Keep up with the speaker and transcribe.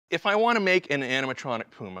if I want to make an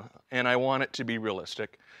animatronic puma and I want it to be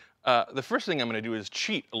realistic, the first thing I'm going to do is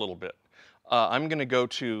cheat a little bit. I'm going to go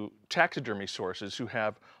to taxidermy sources who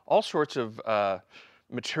have all sorts of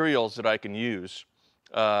materials that I can use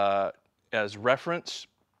as reference.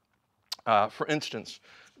 For instance,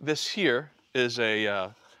 this here is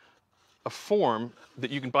a form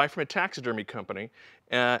that you can buy from a taxidermy company,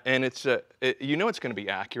 and you know it's going to be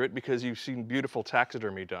accurate because you've seen beautiful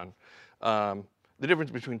taxidermy done. The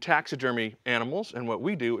difference between taxidermy animals and what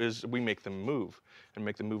we do is we make them move and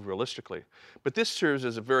make them move realistically. But this serves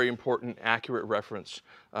as a very important, accurate reference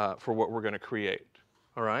for what we're going to create.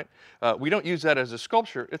 All right? We don't use that as a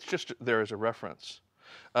sculpture. It's just there as a reference.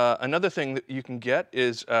 Another thing that you can get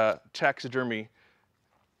is taxidermy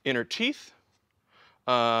inner teeth.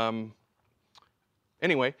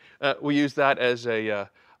 Anyway, we use that as a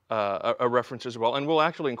reference as well, and we'll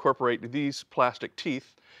actually incorporate these plastic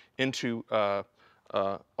teeth into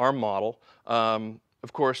our model.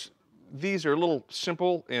 Of course, these are a little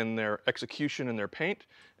simple in their execution and their paint,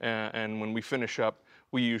 and when we finish up,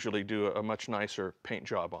 we usually do a much nicer paint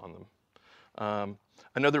job on them.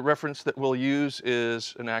 Another reference that we'll use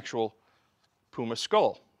is an actual puma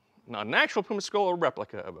skull. Not an actual puma skull, a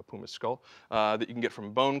replica of a puma skull that you can get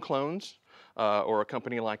from Bone Clones or a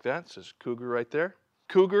company like that. It says cougar right there.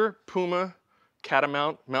 Cougar, puma,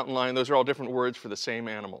 catamount, mountain lion, those are all different words for the same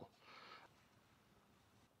animal.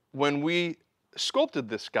 When we sculpted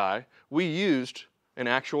this guy, we used an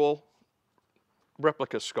actual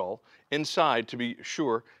replica skull inside to be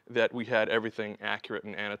sure that we had everything accurate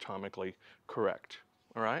and anatomically correct.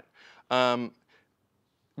 All right?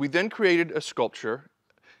 We then created a sculpture,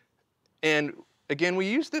 and again, we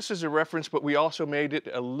used this as a reference, but we also made it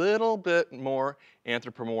a little bit more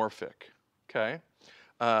anthropomorphic. Okay?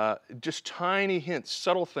 Just tiny hints,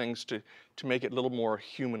 subtle things to make it a little more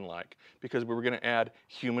human-like, because we were going to add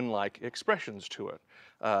human-like expressions to it.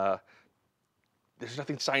 There's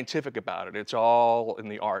nothing scientific about it. It's all in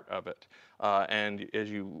the art of it. And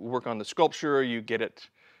as you work on the sculpture, you get it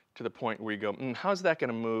to the point where you go, how's that going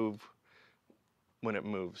to move when it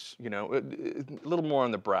moves? You know, a little more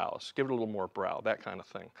on the brows. Give it a little more brow, that kind of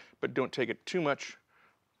thing. But don't take it too much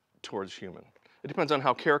towards human. It depends on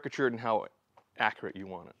how caricatured and how accurate you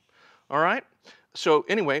want it. All right? So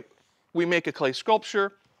anyway, we make a clay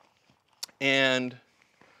sculpture, and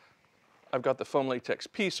I've got the foam latex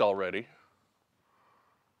piece already.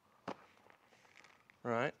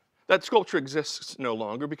 All right? That sculpture exists no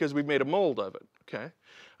longer because we've made a mold of it, okay?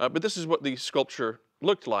 But this is what the sculpture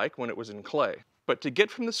looked like when it was in clay. But to get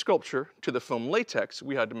from the sculpture to the foam latex,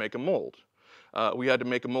 we had to make a mold. We had to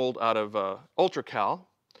make a mold out of ultracal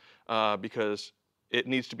because it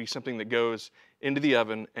needs to be something that goes into the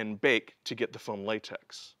oven and bake to get the foam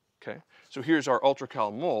latex, okay? So here's our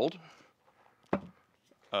ultracal mold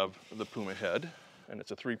of the puma head, and it's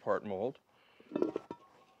a 3-part mold.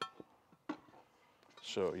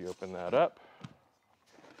 So you open that up,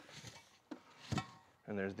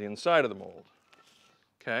 and there's the inside of the mold,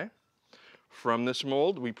 okay? From this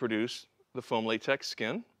mold, we produce the foam latex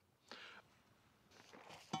skin.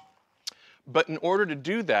 But in order to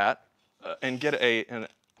do that and get an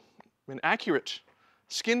accurate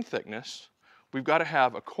skin thickness, we've got to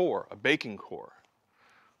have a core, a baking core,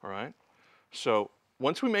 all right? So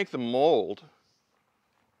once we make the mold,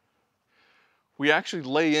 we actually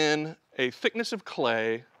lay in a thickness of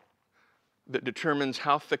clay that determines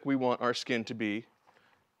how thick we want our skin to be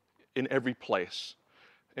in every place.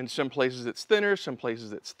 In some places it's thinner, some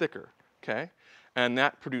places it's thicker, okay? And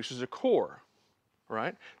that produces a core,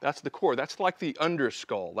 right? That's the core. That's like the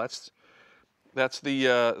underskull. That's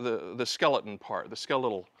the skeleton part, the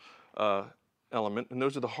skeletal element, and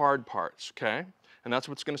those are the hard parts, okay? And that's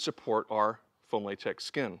what's going to support our foam latex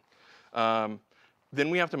skin. Then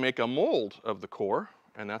we have to make a mold of the core,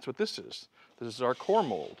 and that's what this is. This is our core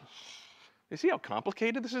mold. You see how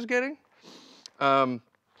complicated this is getting?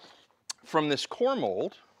 From this core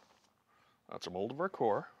mold, that's a mold of our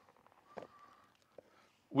core,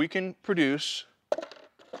 we can produce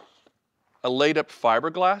a laid up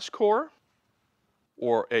fiberglass core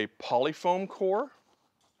or a polyfoam core.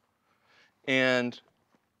 And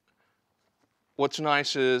what's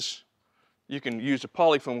nice is you can use a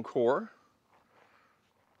polyfoam core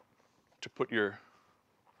to put your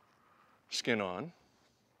skin on.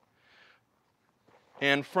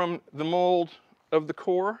 And from the mold of the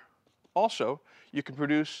core, also, you can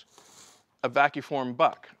produce a vacuform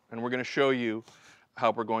buck. And we're going to show you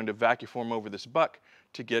how we're going to vacuform over this buck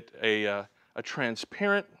to get a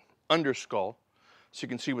transparent underskull so you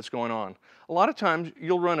can see what's going on. A lot of times,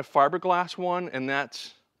 you'll run a fiberglass one, and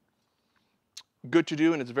that's good to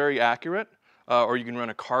do, and it's very accurate. or you can run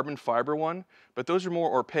a carbon fiber one, but those are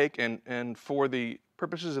more opaque, and for the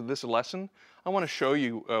purposes of this lesson, I want to show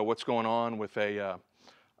you what's going on with a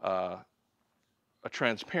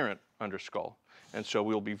transparent underskull. And so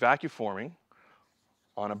we'll be vacuforming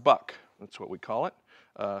on a buck, that's what we call it,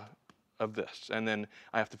 of this. And then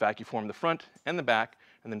I have to vacuform the front and the back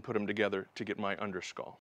and then put them together to get my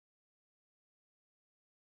underskull.